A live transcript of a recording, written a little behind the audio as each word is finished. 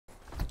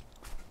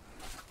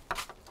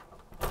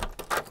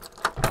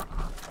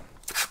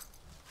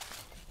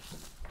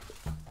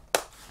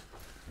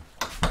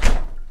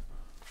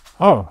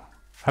Oh,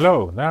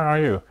 hello, there are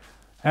you.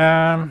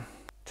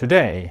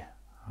 Today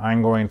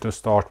I'm going to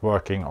start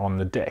working on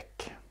the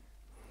deck.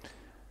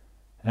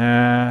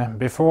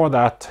 Before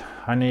that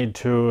I need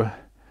to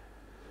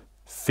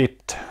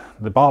fit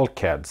the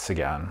bulkheads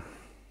again.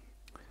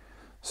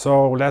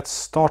 So let's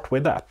start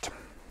with that.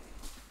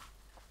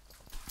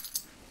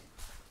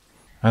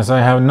 As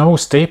I have no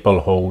staple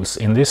holes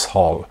in this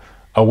hull,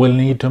 I will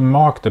need to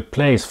mark the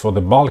place for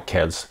the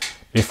bulkheads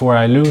before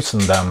I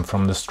loosen them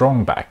from the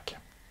strongback.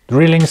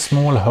 Drilling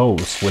small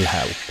holes will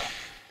help.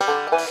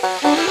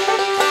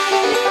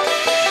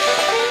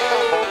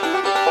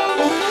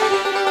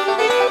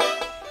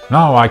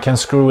 Now I can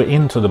screw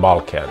into the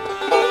bulkhead.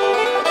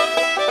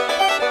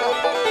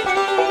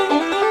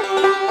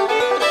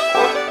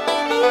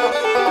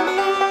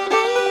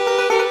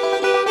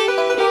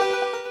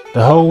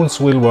 The holes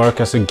will work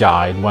as a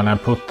guide when I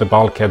put the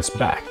bulkheads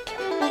back.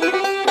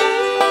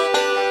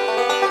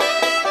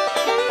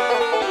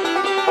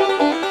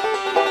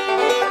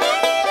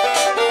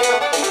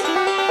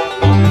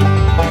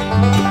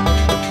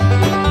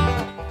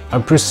 I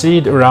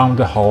proceed around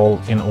the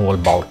hull in all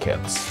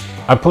bulkheads.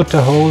 I put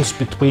the holes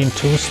between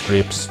two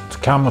strips to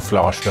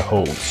camouflage the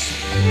holes.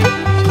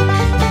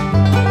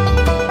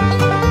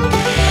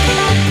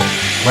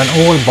 When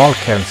all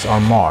bulkheads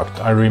are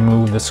marked, I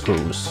remove the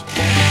screws.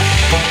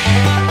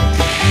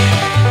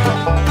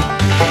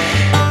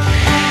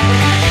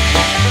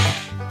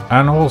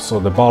 And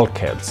also the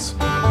bulkheads.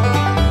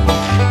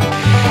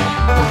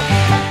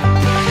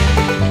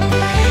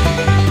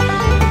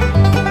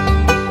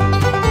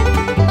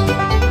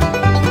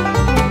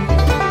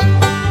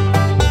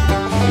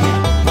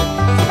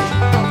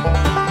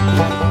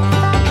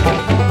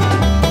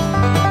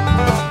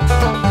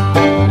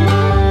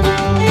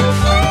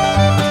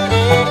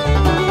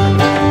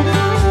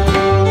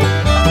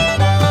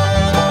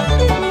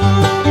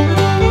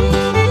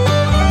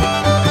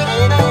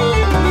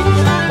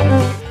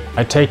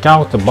 I take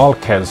out the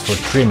bulkheads for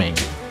trimming.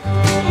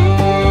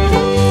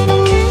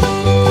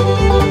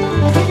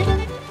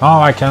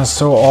 Now I can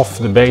saw off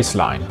the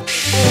baseline.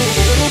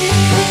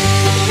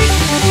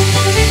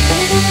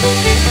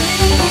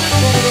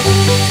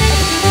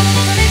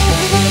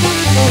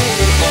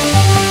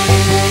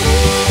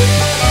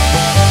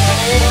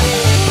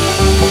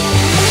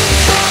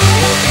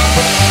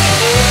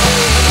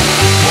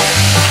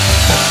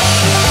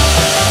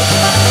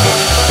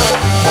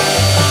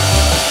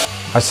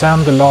 I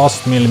sand the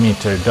last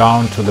millimeter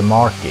down to the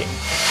marking.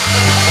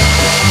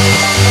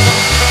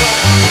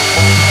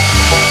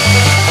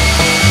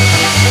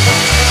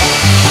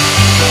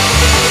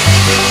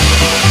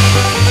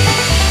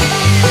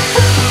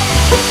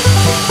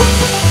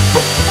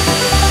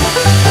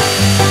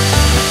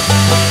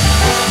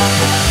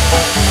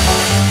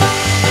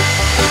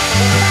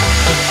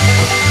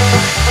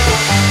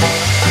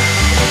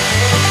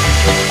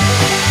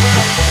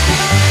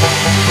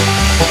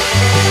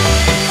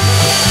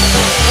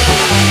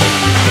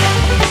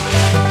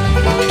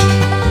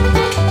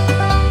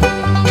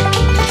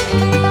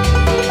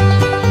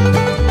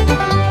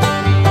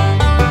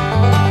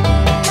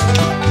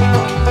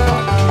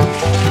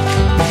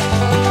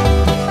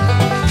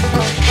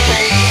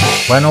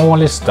 When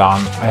all is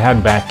done, I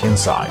head back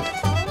inside.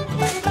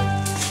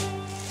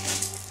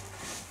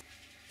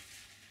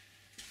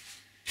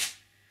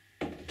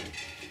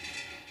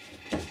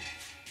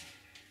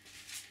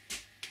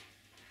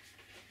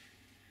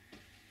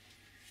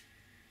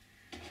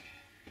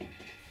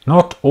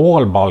 Not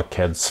all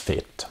bulkheads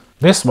fit.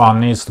 This one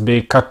needs to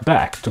be cut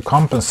back to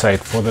compensate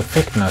for the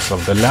thickness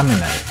of the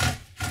laminate.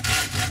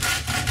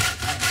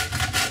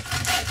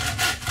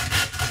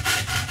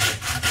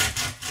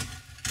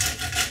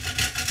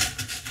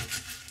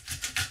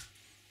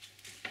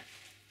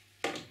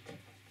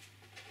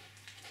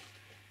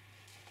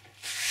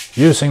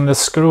 Using the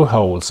screw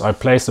holes, I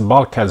place the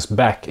bulkheads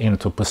back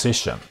into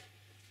position.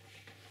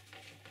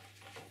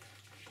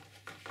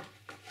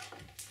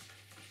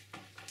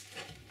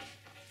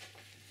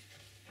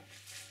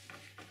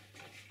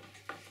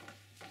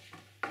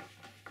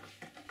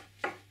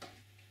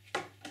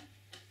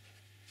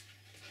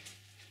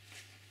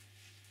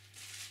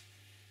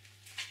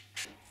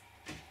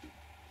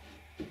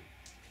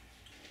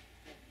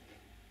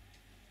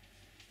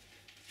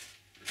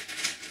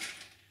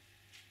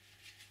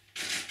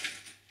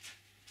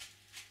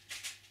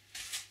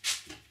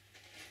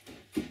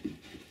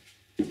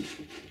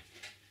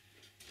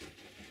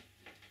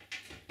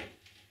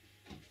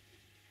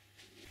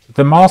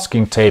 The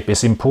masking tape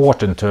is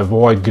important to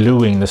avoid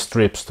gluing the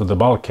strips to the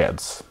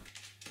bulkheads.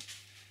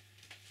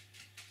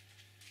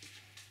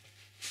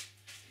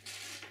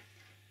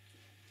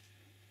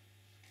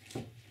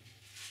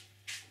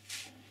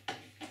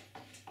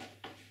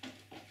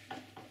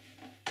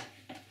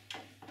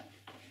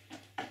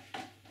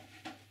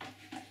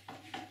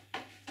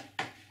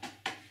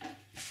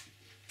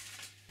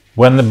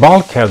 When the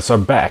bulkheads are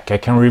back, I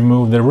can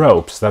remove the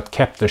ropes that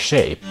kept the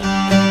shape.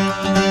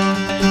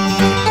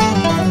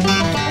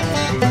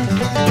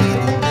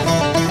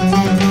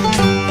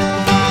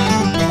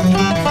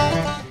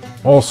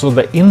 Also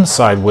the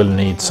inside will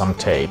need some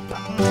tape.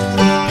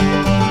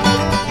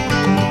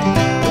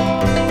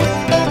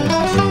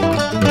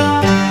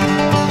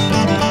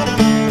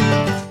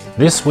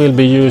 This will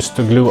be used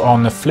to glue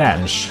on a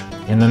flange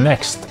in the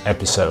next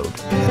episode.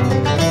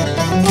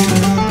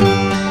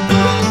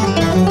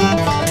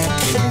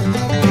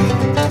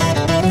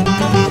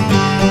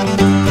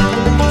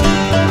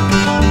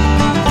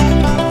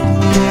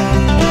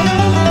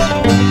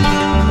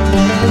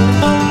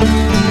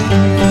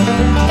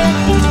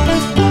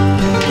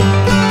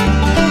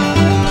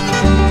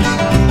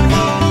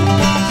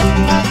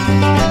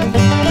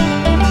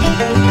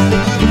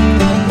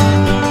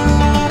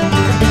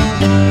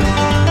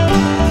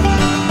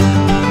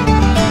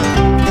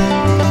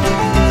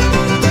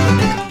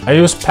 I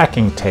use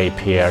packing tape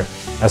here,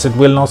 as it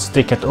will not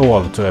stick at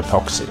all to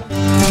epoxy.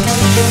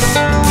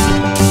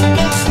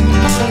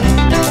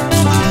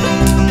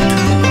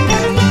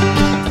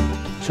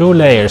 Two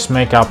layers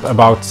make up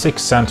about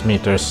 6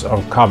 centimeters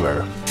of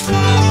cover.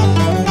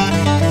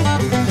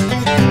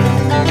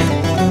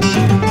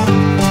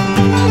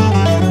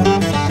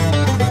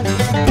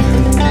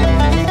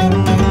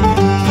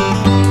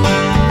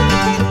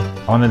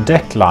 On a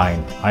deck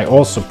line I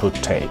also put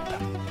tape.